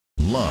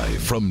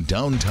Live from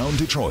downtown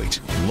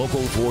Detroit,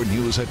 Local 4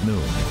 News at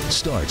noon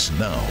starts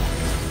now.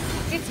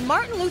 It's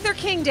Martin Luther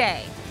King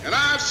Day. And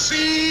I've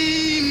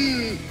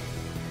seen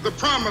the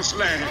promised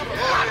land.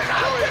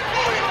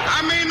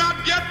 I may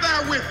not get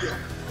there with you,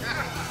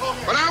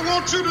 but I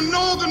want you to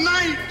know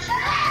tonight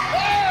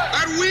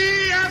that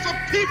we as a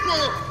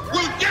people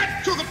will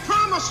get to the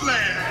promised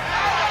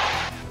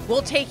land.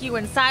 We'll take you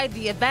inside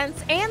the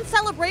events and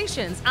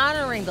celebrations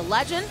honoring the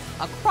legend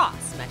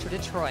across Metro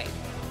Detroit.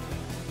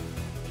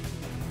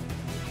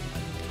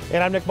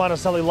 And I'm Nick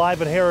Monticelli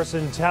live in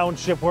Harrison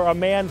Township, where a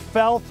man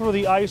fell through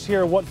the ice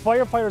here. What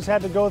firefighters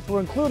had to go through,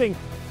 including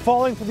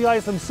falling through the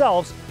ice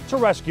themselves to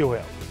rescue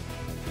him.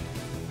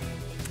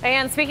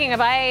 And speaking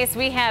of ice,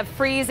 we have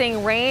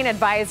freezing rain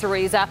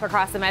advisories up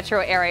across the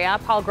metro area.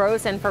 Paul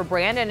Grossen for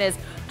Brandon is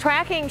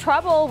tracking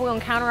trouble we'll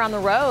encounter on the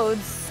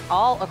roads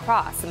all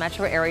across the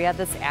metro area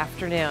this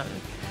afternoon.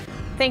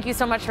 Thank you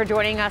so much for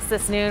joining us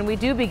this noon. We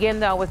do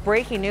begin, though, with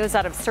breaking news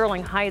out of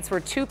Sterling Heights,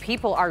 where 2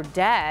 people are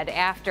dead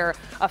after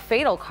a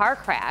fatal car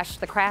crash.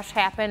 The crash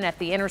happened at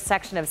the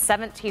intersection of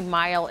 17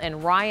 Mile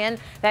and Ryan.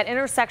 That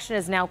intersection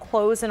is now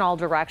closed in all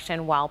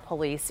directions while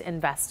police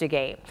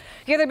investigate.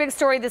 The other big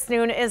story this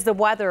noon is the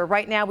weather.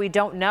 Right now, we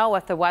don't know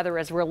if the weather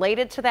is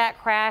related to that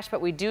crash,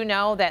 but we do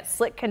know that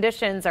slick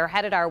conditions are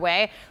headed our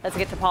way. Let's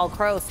get to Paul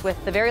Gross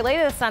with the very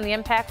latest on the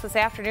impacts this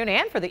afternoon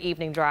and for the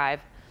evening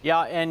drive.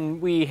 Yeah,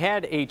 and we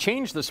had a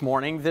change this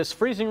morning. This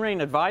freezing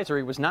rain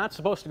advisory was not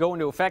supposed to go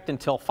into effect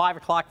until 5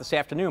 o'clock this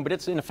afternoon, but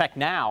it's in effect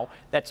now.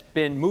 That's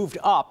been moved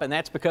up, and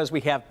that's because we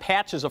have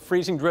patches of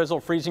freezing drizzle,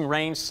 freezing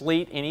rain,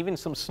 sleet, and even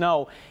some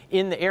snow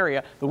in the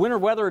area. The winter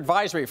weather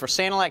advisory for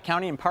Sanilac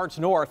County and parts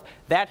north,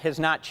 that has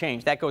not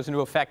changed. That goes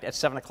into effect at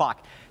 7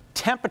 o'clock.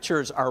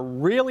 Temperatures are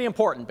really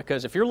important,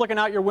 because if you're looking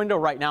out your window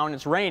right now and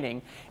it's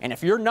raining, and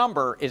if your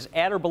number is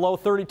at or below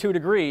 32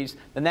 degrees,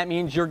 then that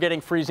means you're getting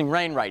freezing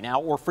rain right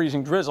now or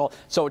freezing drizzle.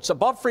 So it's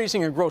above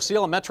freezing in Grosse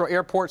Ile, Metro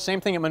Airport, same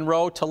thing at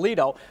Monroe,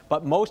 Toledo,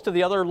 but most of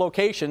the other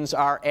locations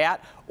are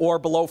at or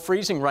below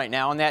freezing right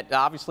now, and that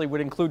obviously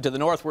would include to the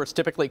north, where it's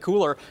typically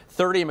cooler,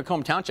 30 in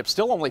Macomb Township,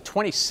 still only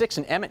 26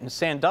 in Emmett and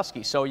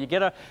Sandusky. So you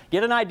get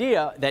an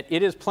idea that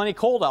it is plenty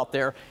cold out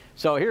there.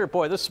 So here,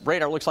 boy, this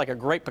radar looks like a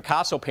great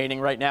Picasso painting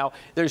right now.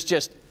 There's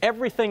just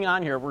everything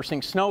on here. We're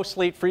seeing snow,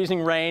 sleet,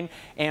 freezing rain,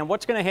 and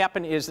what's going to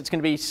happen is it's going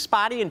to be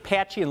spotty and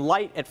patchy and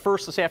light at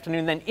first this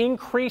afternoon, then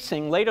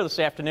increasing later this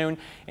afternoon,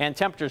 and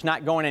temperatures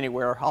not going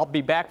anywhere. I'll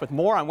be back with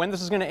more on when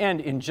this is going to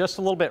end in just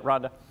a little bit,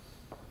 Rhonda.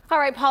 All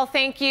right, Paul,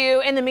 thank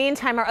you. In the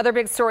meantime, our other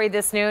big story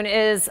this noon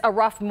is a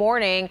rough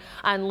morning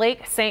on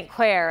Lake St.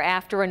 Clair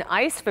after an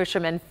ice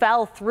fisherman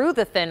fell through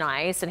the thin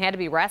ice and had to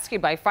be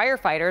rescued by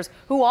firefighters,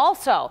 who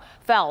also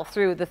fell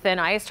through the thin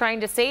ice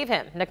trying to save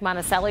him. Nick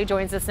Monticelli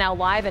joins us now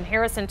live in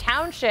Harrison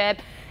Township.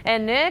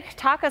 And Nick,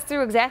 talk us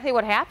through exactly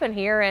what happened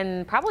here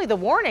and probably the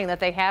warning that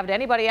they have to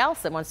anybody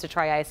else that wants to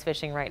try ice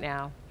fishing right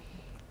now.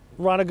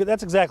 Rhonda,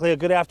 that's exactly a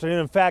good afternoon.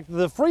 In fact,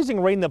 the freezing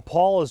rain that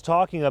Paul is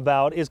talking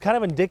about is kind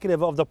of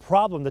indicative of the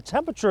problem. The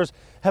temperatures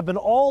have been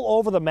all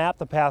over the map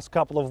the past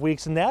couple of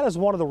weeks, and that is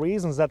one of the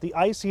reasons that the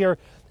ice here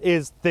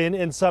is thin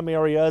in some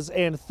areas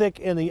and thick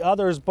in the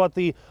others. But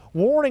the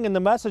warning and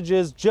the message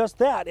is just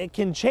that. It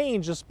can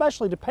change,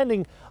 especially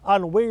depending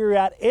on where you're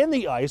at in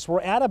the ice.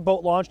 We're at a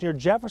boat launch near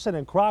Jefferson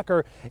and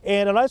Crocker,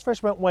 and an ice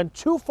fisherman went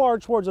too far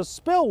towards a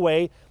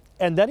spillway,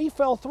 and then he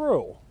fell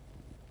through.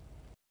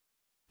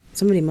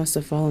 Somebody must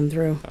have fallen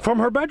through. From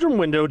her bedroom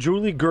window,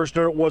 Julie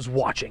Gerstner was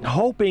watching,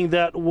 hoping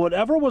that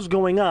whatever was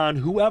going on,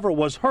 whoever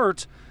was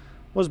hurt,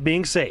 was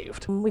being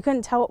saved. We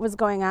couldn't tell what was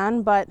going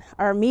on, but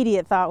our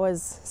immediate thought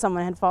was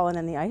someone had fallen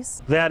in the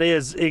ice. That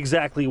is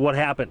exactly what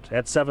happened.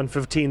 At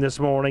 7:15 this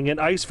morning, an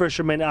ice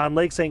fisherman on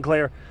Lake St.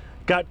 Clair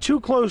got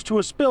too close to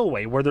a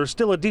spillway where there's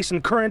still a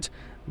decent current,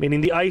 meaning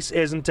the ice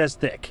isn't as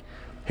thick.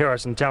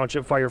 Harrison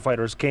Township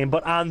firefighters came,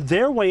 but on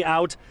their way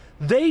out,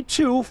 they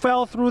too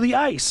fell through the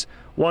ice,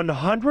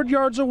 100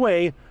 yards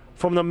away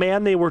from the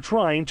man they were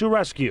trying to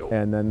rescue.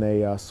 And then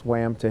they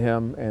swam to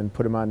him and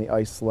put him on the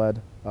ice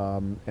sled,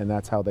 and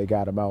that's how they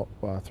got him out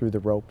through the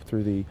rope,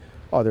 through the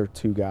other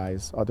 2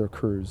 guys, other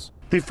crews.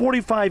 The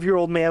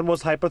 45-year-old man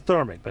was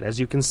hypothermic, but as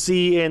you can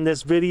see in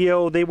this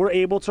video, they were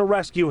able to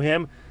rescue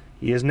him.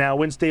 He is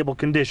now in stable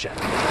condition.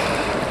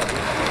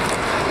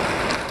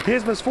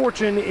 His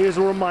misfortune is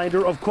a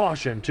reminder of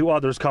caution to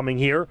others coming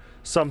here,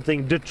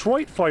 something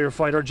Detroit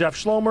firefighter Jeff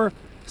Schlomer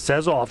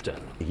says often.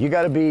 You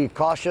got to be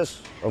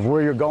cautious of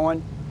where you're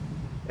going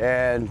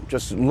and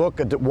just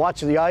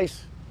watch the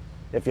ice.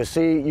 If you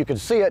see, you can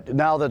see it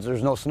now that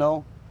there's no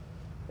snow,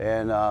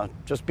 and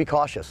just be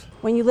cautious.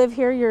 When you live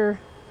here,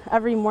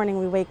 every morning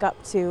we wake up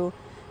to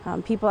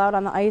people out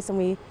on the ice, and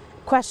we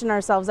question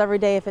ourselves every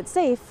day if it's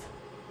safe.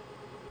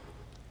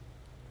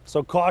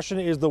 So caution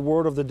is the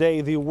word of the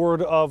day, the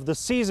word of the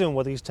season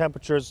with these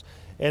temperatures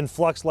in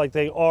flux like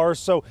they are.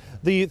 So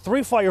the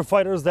 3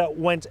 firefighters that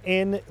went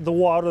in the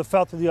water, that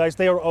fell through the ice,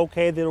 they are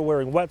okay. They were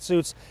wearing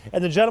wetsuits.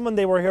 And the gentleman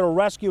they were here to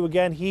rescue,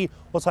 again, he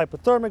was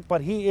hypothermic,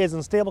 but he is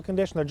in stable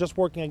condition. They're just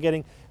working on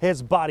getting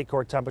his body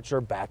core temperature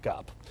back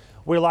up.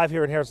 We're live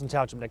here in Harrison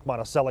Township. Nick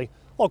Monticelli,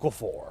 Local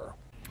 4.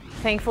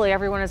 Thankfully,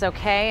 everyone is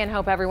okay and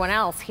hope everyone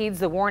else heeds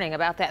the warning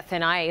about that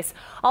thin ice.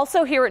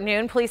 Also here at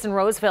noon, police in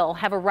Roseville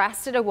have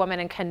arrested a woman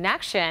in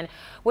connection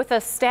with a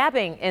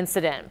stabbing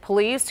incident.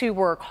 Police who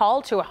were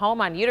called to a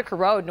home on Utica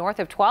Road north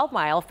of 12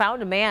 Mile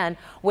found a man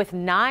with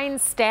 9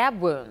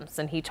 stab wounds,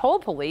 and he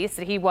told police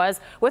that he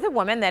was with a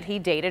woman that he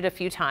dated a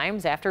few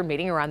times after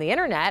meeting her on the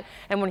internet.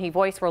 And when he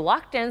voiced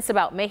reluctance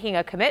about making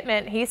a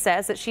commitment, he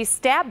says that she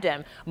stabbed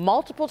him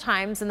multiple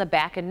times in the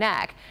back and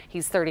neck.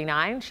 He's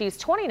 39, she's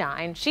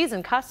 29, she's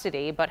in custody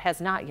but has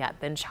not yet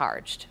been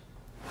charged.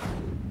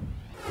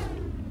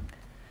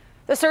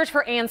 The search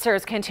for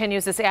answers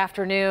continues this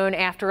afternoon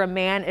after a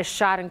man is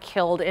shot and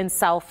killed in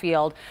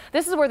Southfield.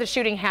 This is where the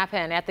shooting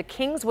happened at the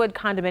Kingswood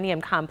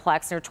condominium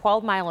complex near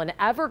 12 Mile and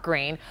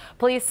Evergreen.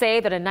 Police say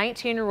that a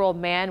 19-year-old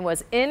man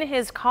was in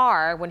his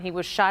car when he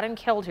was shot and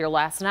killed here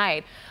last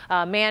night.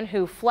 A man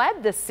who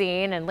fled the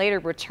scene and later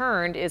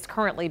returned is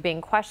currently being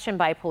questioned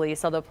by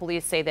police, although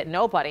police say that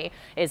nobody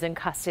is in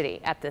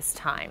custody at this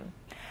time.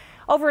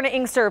 Over in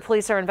Inkster,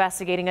 police are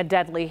investigating a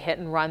deadly hit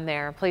and run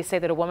there. Police say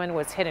that a woman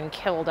was hit and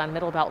killed on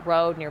Middle Belt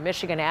Road near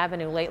Michigan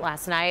Avenue late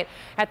last night.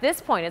 At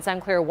this point, it's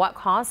unclear what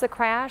caused the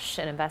crash.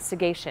 An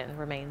investigation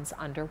remains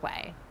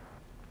underway.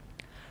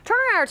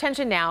 Turning our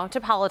attention now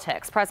to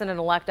politics.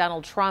 President-elect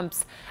Donald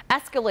Trump's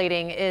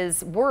escalating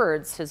his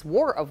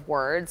war of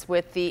words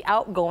with the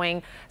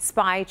outgoing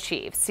spy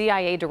chief.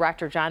 CIA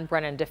Director John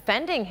Brennan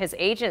defending his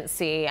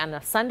agency on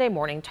a Sunday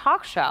morning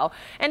talk show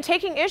and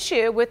taking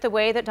issue with the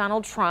way that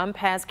Donald Trump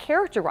has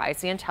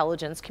characterized the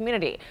intelligence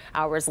community.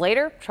 Hours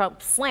later,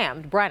 Trump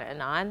slammed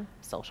Brennan on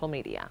social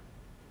media.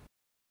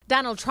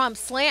 Donald Trump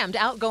slammed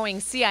outgoing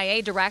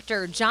CIA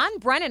Director John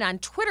Brennan on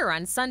Twitter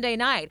on Sunday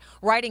night,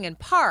 writing in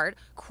part,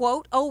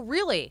 quote, "Oh,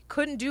 really?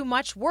 Couldn't do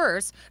much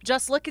worse.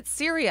 Just look at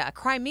Syria,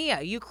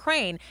 Crimea,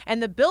 Ukraine,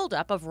 and the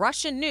buildup of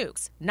Russian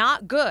nukes.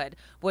 Not good.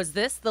 Was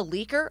this the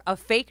leaker of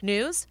fake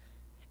news?"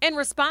 In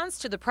response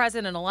to the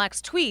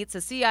president-elect's tweets,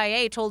 the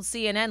CIA told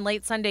CNN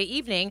late Sunday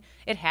evening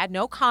it had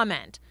no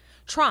comment.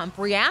 Trump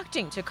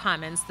reacting to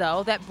comments,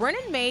 though, that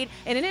Brennan made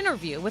in an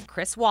interview with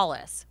Chris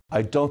Wallace.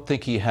 I don't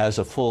think he has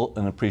a full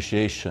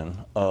appreciation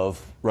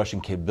of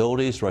Russian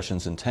capabilities,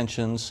 Russians'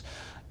 intentions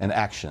and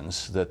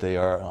actions that they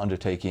are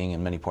undertaking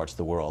in many parts of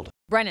the world.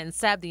 Brennan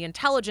said the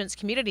intelligence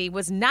community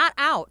was not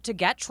out to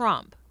get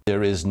Trump.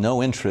 There is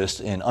no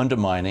interest in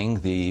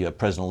undermining the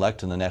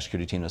president-elect and the national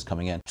security team that's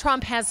coming in.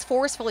 Trump has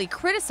forcefully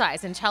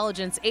criticized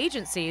intelligence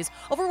agencies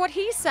over what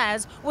he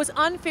says was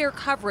unfair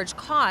coverage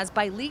caused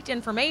by leaked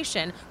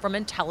information from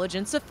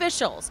intelligence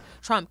officials.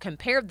 Trump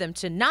compared them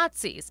to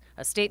Nazis,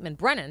 a statement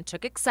Brennan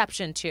took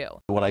exception to.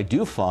 What I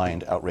do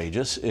find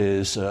outrageous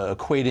is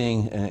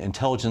equating an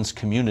intelligence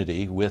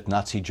community with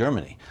Nazi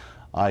Germany.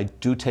 I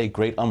do take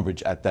great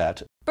umbrage at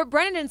that. But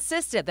Brennan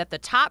insisted that the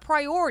top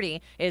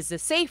priority is the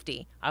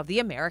safety of the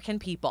American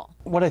people.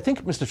 What I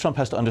think Mr. Trump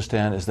has to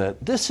understand is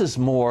that this is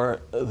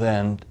more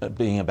than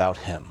being about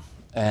him.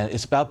 And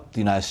it's about the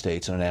United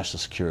States and our national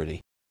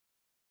security.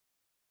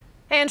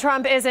 And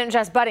Trump isn't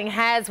just butting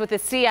heads with the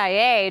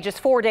CIA. Just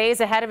 4 days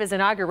ahead of his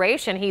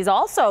inauguration, he's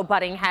also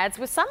butting heads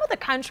with some of the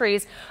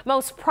country's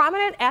most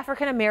prominent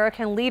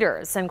African-American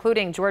leaders,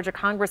 including Georgia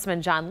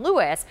Congressman John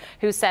Lewis,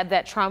 who said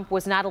that Trump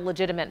was not a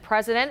legitimate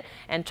president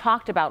and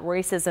talked about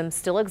racism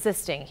still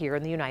existing here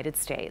in the United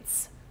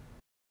States.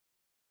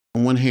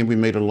 On one hand, we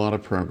made a lot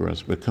of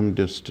progress, but come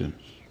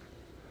distance.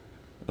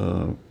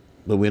 But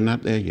we're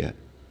not there yet.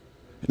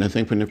 And I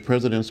think when the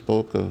president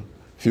spoke a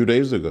few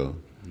days ago,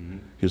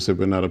 he said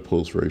we're not a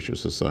post-racial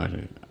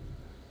society.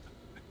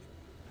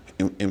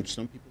 And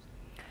some people...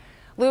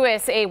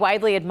 Lewis, a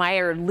widely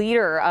admired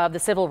leader of the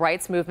civil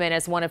rights movement,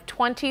 is one of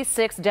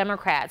 26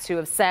 Democrats who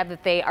have said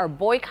that they are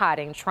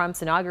boycotting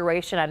Trump's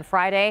inauguration on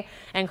Friday,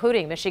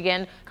 including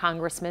Michigan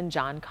Congressman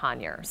John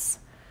Conyers.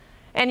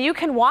 And you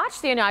can watch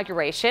the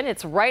inauguration.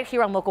 It's right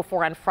here on Local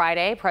 4 on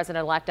Friday.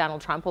 President-elect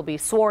Donald Trump will be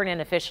sworn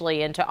in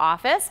officially into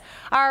office.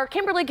 Our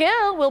Kimberly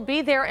Gill will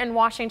be there in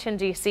Washington,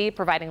 D.C.,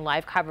 providing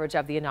live coverage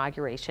of the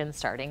inauguration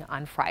starting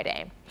on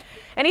Friday.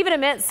 And even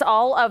amidst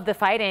all of the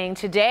fighting,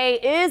 today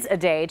is a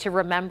day to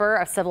remember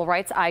a civil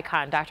rights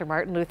icon, Dr.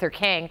 Martin Luther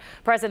King.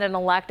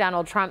 President-elect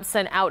Donald Trump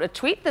sent out a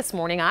tweet this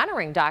morning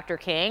honoring Dr.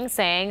 King,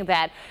 saying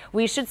that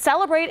we should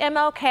celebrate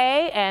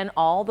MLK and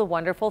all the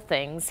wonderful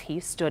things he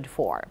stood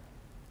for.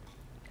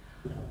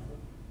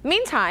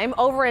 Meantime,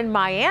 over in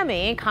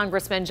Miami,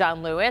 Congressman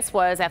John Lewis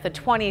was at the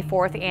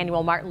 24th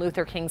annual Martin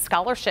Luther King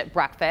Scholarship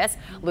Breakfast.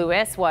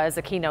 Lewis was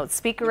a keynote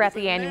speaker at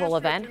the annual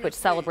event, which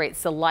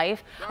celebrates the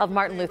life of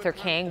Martin Luther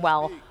King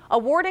while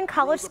awarding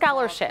college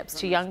scholarships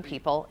to young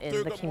people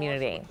in the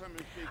community.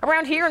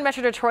 Around here in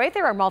Metro Detroit,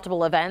 there are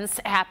multiple events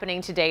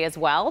happening today as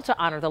well to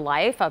honor the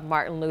life of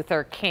Martin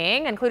Luther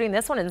King, including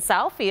this one in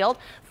Southfield.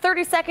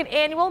 32nd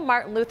annual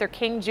Martin Luther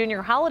King Jr.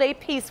 Holiday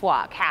Peace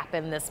Walk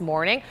happened this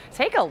morning.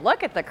 Take a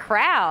look at the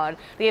crowd.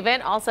 The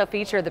event also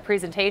featured the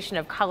presentation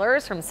of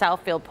colors from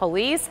Southfield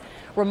Police,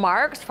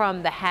 remarks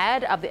from the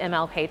head of the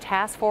MLK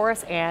Task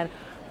Force, and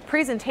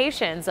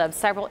presentations of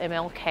several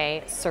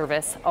MLK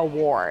Service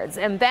Awards.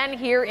 And then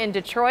here in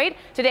Detroit,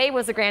 today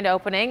was the grand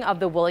opening of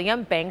the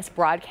William Banks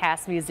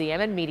Broadcast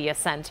Museum and Media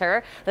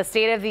Center. The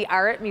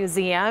state-of-the-art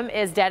museum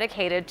is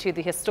dedicated to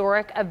the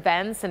historic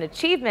events and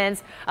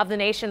achievements of the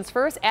nation's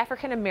first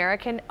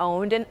African-American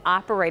owned and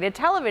operated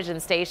television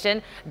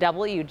station,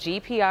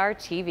 WGPR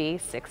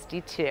TV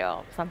 62.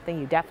 Something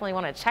you definitely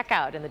want to check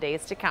out in the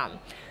days to come.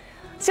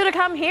 Still to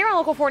come here on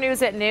Local 4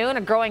 News at noon,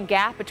 a growing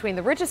gap between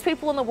the richest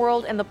people in the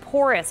world and the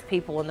poorest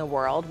people in the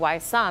world, why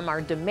some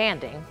are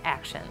demanding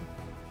action.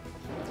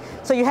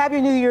 So you have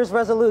your New Year's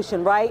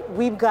resolution, right?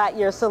 We've got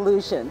your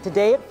solution.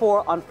 Today at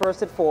 4 on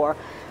First at 4,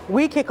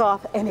 we kick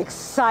off an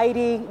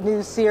exciting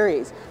new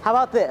series. How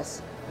about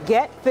this?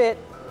 Get Fit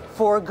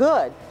for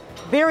Good.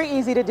 Very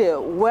easy to do.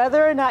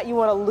 Whether or not you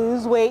want to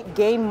lose weight,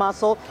 gain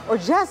muscle, or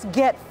just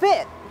get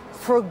fit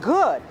for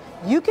good,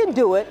 you can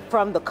do it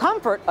from the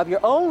comfort of your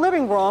own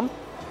living room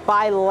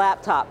by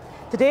laptop.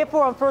 Today at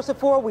 4 on First at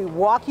 4, we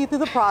walk you through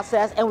the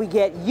process and we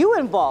get you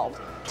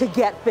involved to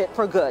get fit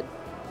for good.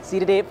 See you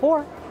today at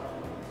 4.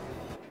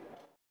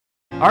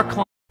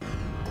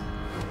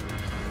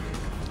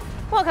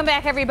 Welcome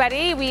back,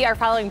 everybody. We are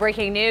following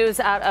breaking news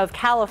out of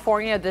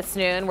California this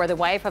noon, where the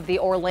wife of the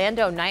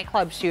Orlando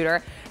nightclub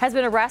shooter has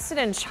been arrested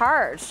and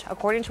charged.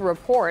 According to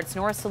reports,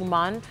 Nora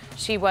Sulman,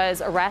 she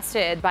was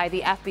arrested by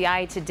the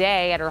FBI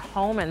today at her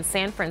home in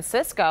San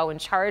Francisco and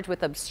charged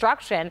with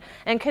obstruction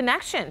in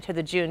connection to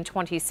the June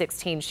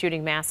 2016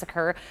 shooting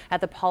massacre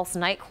at the Pulse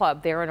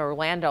nightclub there in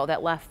Orlando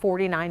that left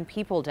 49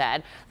 people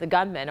dead. The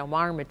gunman,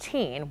 Omar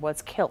Mateen,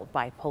 was killed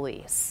by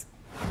police.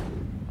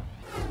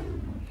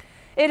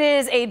 It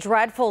is a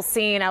dreadful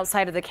scene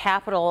outside of the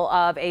capital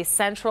of a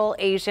Central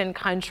Asian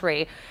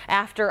country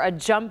after a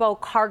jumbo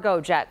cargo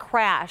jet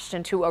crashed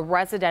into a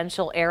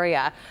residential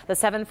area. The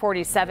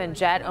 747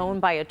 jet, owned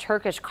by a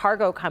Turkish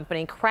cargo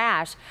company,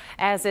 crashed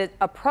as it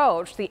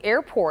approached the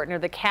airport near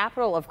the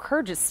capital of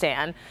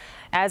Kyrgyzstan.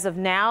 As of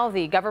now,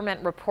 the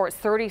government reports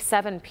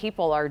 37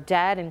 people are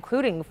dead,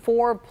 including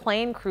 4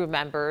 plane crew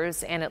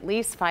members and at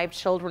least 5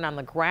 children on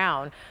the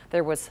ground.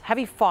 There was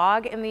heavy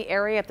fog in the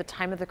area at the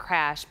time of the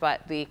crash,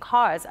 but the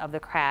cause of the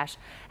crash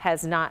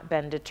has not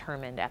been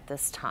determined at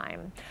this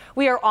time.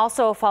 We are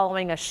also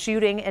following a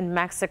shooting in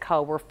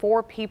Mexico where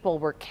 4 people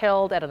were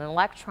killed at an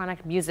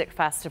electronic music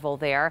festival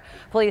there.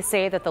 Police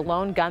say that the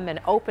lone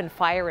gunman opened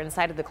fire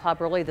inside of the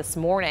club early this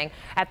morning.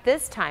 At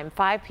this time,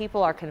 5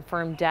 people are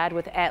confirmed dead,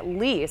 with at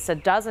least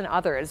a dozen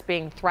others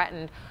being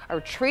threatened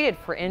or treated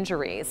for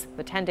injuries.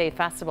 The 10-day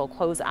festival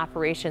closed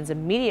operations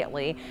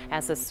immediately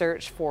as the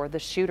search for the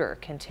shooter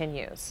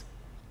continues.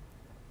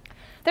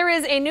 There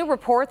is a new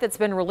report that's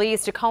been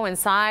released to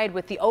coincide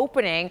with the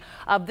opening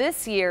of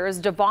this year's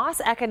Davos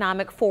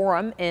Economic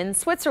Forum in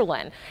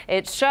Switzerland.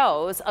 It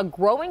shows a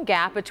growing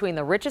gap between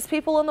the richest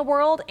people in the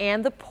world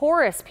and the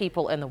poorest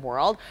people in the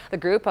world. The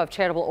group of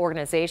charitable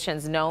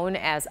organizations known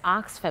as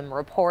Oxfam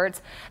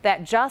reports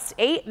that just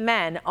 8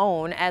 men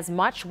own as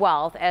much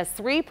wealth as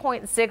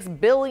 3.6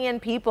 billion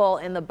people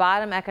in the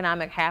bottom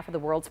economic half of the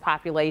world's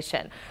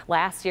population.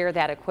 Last year,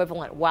 that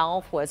equivalent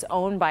wealth was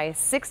owned by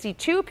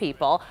 62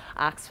 people.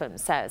 Oxfam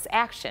says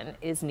action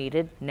is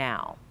needed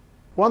now.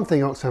 One thing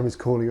Oxfam is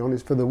calling on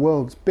is for the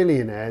world's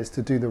billionaires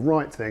to do the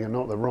right thing and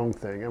not the wrong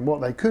thing. And what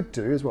they could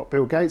do is what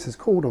Bill Gates has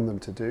called on them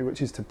to do,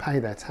 which is to pay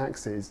their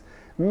taxes.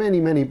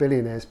 Many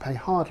billionaires pay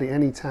hardly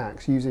any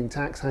tax, using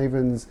tax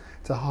havens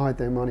to hide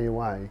their money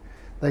away.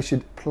 They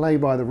should play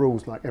by the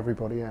rules like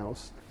everybody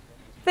else.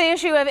 The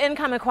issue of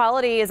income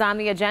equality is on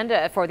the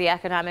agenda for the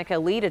economic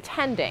elite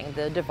attending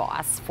the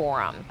Davos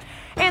Forum.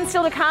 And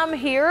still to come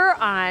here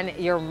on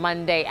your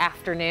Monday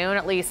afternoon,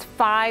 at least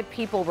 5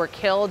 people were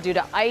killed due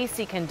to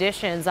icy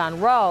conditions on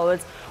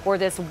roads where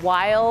this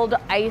wild,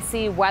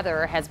 icy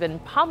weather has been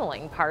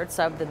pummeling parts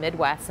of the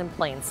Midwest and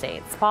Plain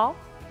States. Paul?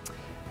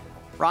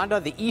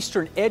 Rhonda, the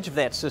eastern edge of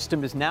that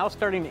system is now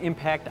starting to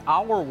impact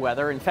our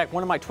weather. In fact,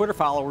 one of my Twitter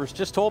followers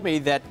just told me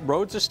that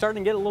roads are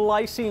starting to get a little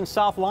icy in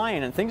South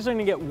Lyon, and things are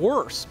going to get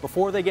worse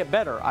before they get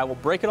better. I will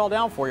break it all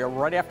down for you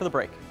right after the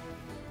break.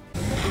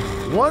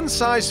 One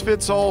size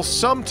fits all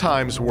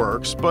sometimes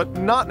works, but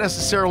not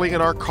necessarily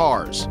in our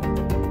cars.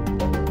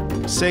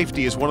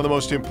 Safety is one of the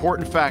most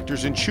important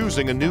factors in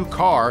choosing a new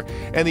car,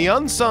 and the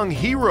unsung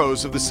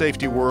heroes of the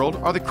safety world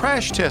are the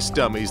crash test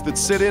dummies that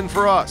sit in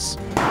for us.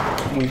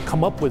 We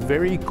come up with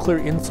very clear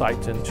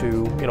insights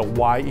into,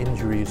 why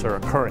injuries are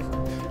occurring.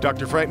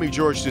 Dr. Frank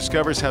McGeorge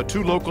discovers how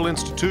 2 local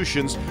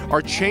institutions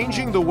are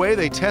changing the way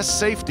they test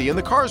safety in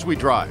the cars we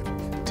drive.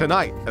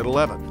 Tonight at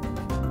 11.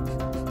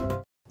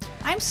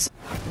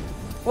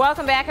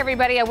 Welcome back,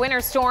 everybody. A winter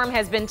storm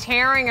has been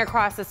tearing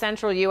across the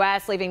central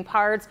U.S., leaving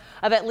parts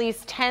of at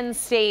least 10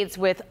 states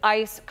with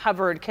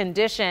ice-covered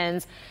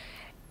conditions.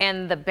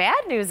 And the bad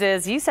news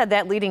is, you said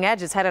that leading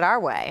edge is headed our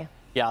way.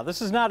 Yeah,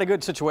 this is not a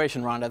good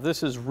situation, Rhonda.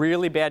 This is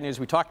really bad news.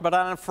 We talked about it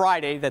on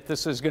Friday that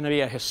this is going to be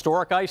a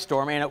historic ice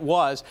storm, and it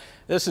was.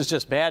 This is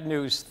just bad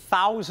news.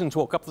 Thousands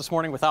woke up this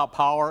morning without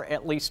power.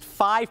 At least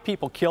 5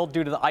 people killed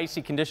due to the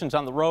icy conditions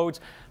on the roads.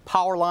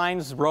 Power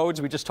lines,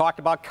 roads we just talked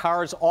about,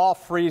 cars all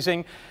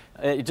freezing.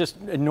 just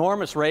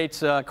enormous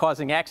rates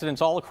causing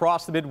accidents all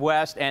across the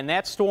Midwest. And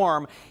that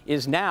storm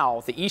is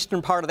now, the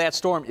eastern part of that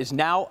storm is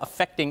now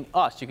affecting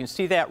us. You can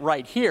see that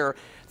right here.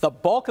 The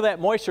bulk of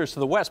that moisture is to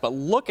the west, but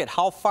look at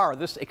how far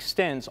this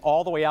extends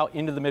all the way out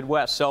into the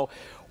Midwest. So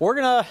we're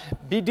going to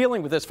be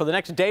dealing with this for the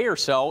next day or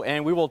so,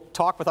 and we will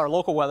talk about our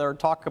local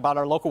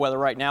weather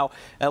right now.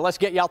 Let's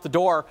get you out the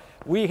door.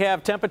 We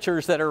have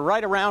temperatures that are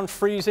right around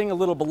freezing, a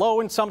little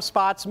below in some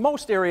spots,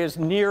 most areas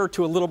near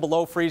to a little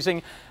below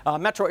freezing.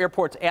 Metro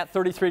Airport's at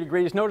 33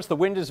 degrees. Notice the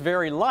wind is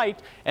very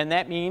light, and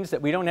that means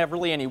that we don't have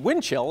really any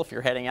wind chill if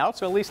you're heading out.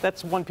 So at least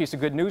that's one piece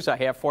of good news I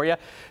have for you.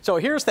 So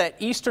here's that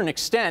eastern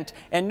extent,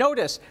 and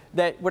notice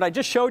that what I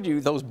just showed you,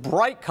 those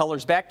bright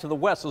colors back to the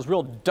west, those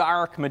real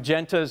dark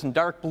magentas and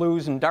dark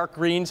blues and dark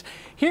greens.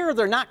 Here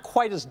they're not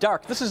quite as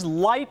dark. This is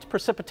light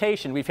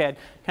precipitation. We've had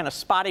kind of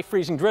spotty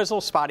freezing drizzle,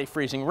 spotty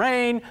freezing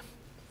rain,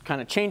 kind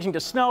of changing to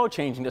snow,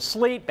 changing to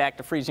sleet, back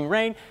to freezing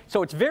rain.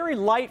 So it's very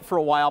light for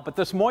a while, but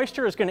this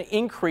moisture is going to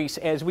increase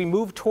as we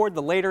move toward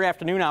the later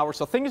afternoon hours.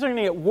 So things are going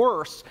to get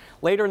worse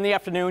later in the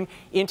afternoon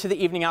into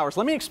the evening hours.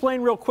 Let me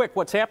explain real quick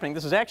what's happening.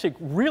 This is actually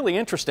really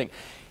interesting.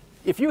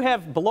 If you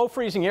have below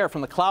freezing air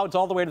from the clouds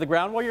all the way to the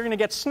ground, well, you're going to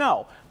get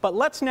snow. But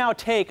let's now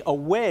take a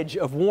wedge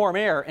of warm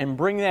air and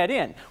bring that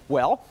in.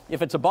 Well,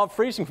 if it's above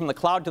freezing from the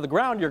cloud to the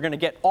ground, you're going to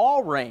get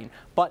all rain.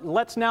 But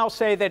let's now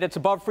say that it's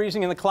above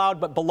freezing in the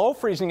cloud, but below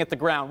freezing at the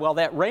ground. Well,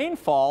 that rain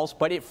falls,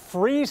 but it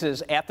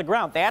freezes at the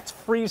ground. That's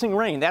freezing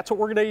rain. That's what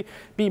we're going to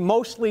be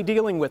mostly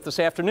dealing with this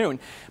afternoon.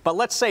 But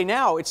let's say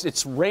now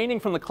it's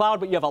raining from the cloud,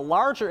 but you have a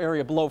larger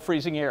area below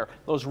freezing air.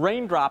 Those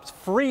raindrops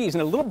freeze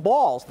into little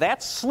balls.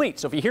 That's sleet.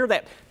 So if you hear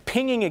that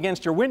pinging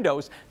against your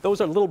windows, those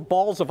are little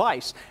balls of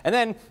ice. And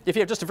then if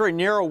you have just a very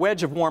narrow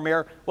wedge of warm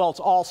air, well, it's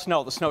all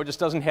snow. The snow just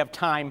doesn't have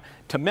time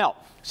to melt.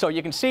 So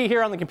you can see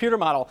here on the computer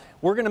model,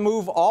 we're going to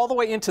move all the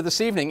way into this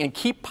evening and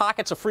keep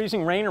pockets of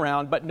freezing rain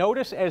around. But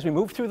notice as we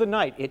move through the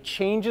night, it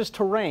changes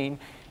to rain.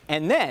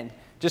 And then,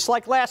 just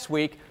like last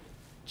week,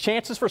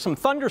 chances for some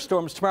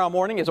thunderstorms tomorrow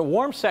morning as a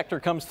warm sector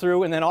comes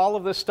through, and then all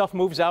of this stuff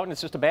moves out, and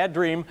it's just a bad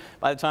dream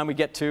by the time we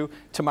get to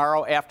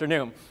tomorrow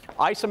afternoon.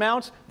 Ice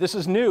amounts, this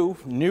is new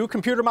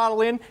computer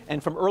model in,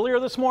 and from earlier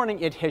this morning,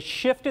 it has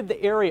shifted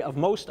the area of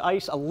most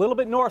ice a little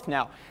bit north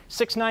now.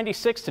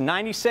 696 to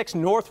 96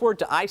 northward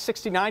to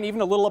I-69,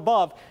 even a little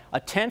above,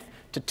 1/10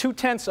 to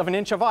 2/10 of an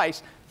inch of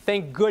ice.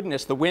 Thank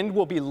goodness the wind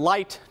will be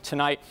light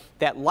tonight.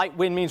 That light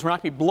wind means we're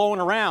not going to be blowing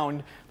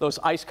around those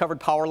ice-covered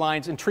power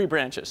lines and tree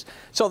branches.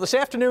 So this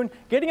afternoon,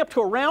 getting up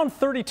to around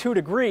 32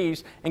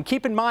 degrees, and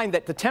keep in mind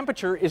that the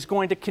temperature is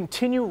going to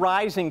continue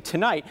rising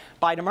tonight.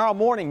 By tomorrow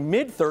morning,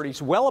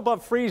 mid-30s, well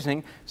above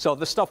freezing, so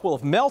this stuff will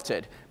have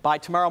melted by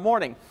tomorrow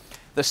morning.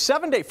 The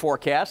 7-day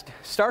forecast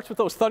starts with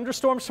those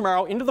thunderstorms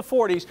tomorrow into the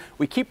 40s.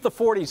 We keep the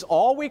 40s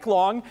all week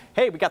long.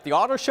 Hey, we got the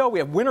auto show. We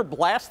have winter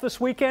blast this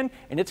weekend,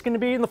 and it's going to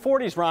be in the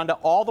 40s, Rhonda,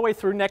 all the way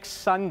through next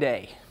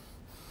Sunday.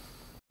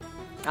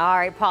 All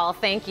right, Paul,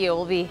 thank you.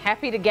 We'll be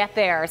happy to get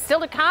there.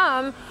 Still to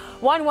come,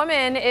 one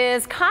woman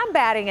is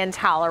combating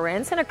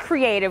intolerance in a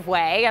creative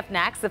way. Up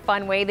next, the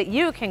fun way that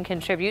you can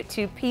contribute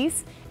to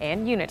peace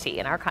and unity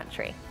in our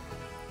country.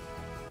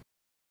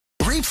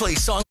 Replay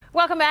song.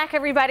 Welcome back,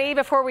 everybody.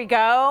 Before we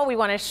go, we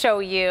want to show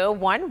you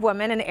one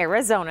woman in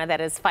Arizona that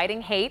is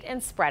fighting hate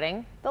and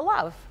spreading the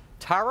love.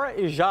 Tara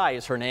Ijai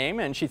is her name,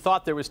 and she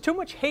thought there was too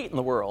much hate in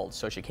the world,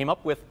 so she came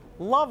up with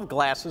Love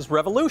Glasses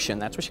Revolution.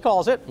 That's what she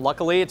calls it.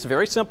 Luckily, it's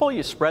very simple.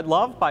 You spread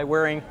love by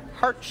wearing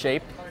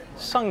heart-shaped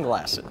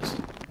sunglasses.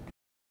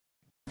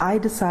 I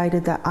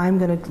decided that I'm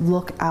going to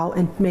look out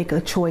and make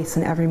a choice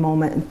in every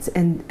moment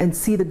and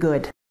see the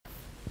good.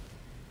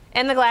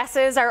 And the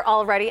glasses are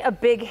already a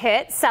big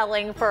hit,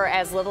 selling for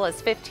as little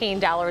as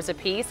 $15 a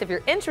piece. If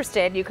you're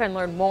interested, you can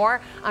learn more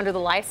under the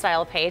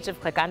lifestyle page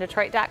of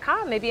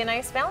clickondetroit.com. Maybe a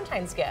nice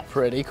Valentine's gift.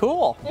 Pretty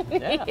cool.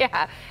 Yeah.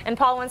 Yeah. And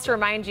Paul wants to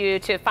remind you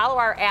to follow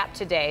our app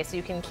today so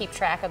you can keep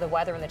track of the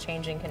weather and the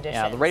changing conditions.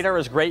 Yeah, the radar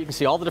is great. You can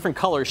see all the different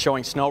colors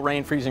showing snow,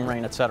 rain, freezing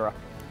rain, etc.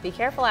 Be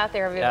careful out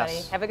there, everybody.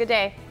 Yes. Have a good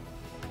day.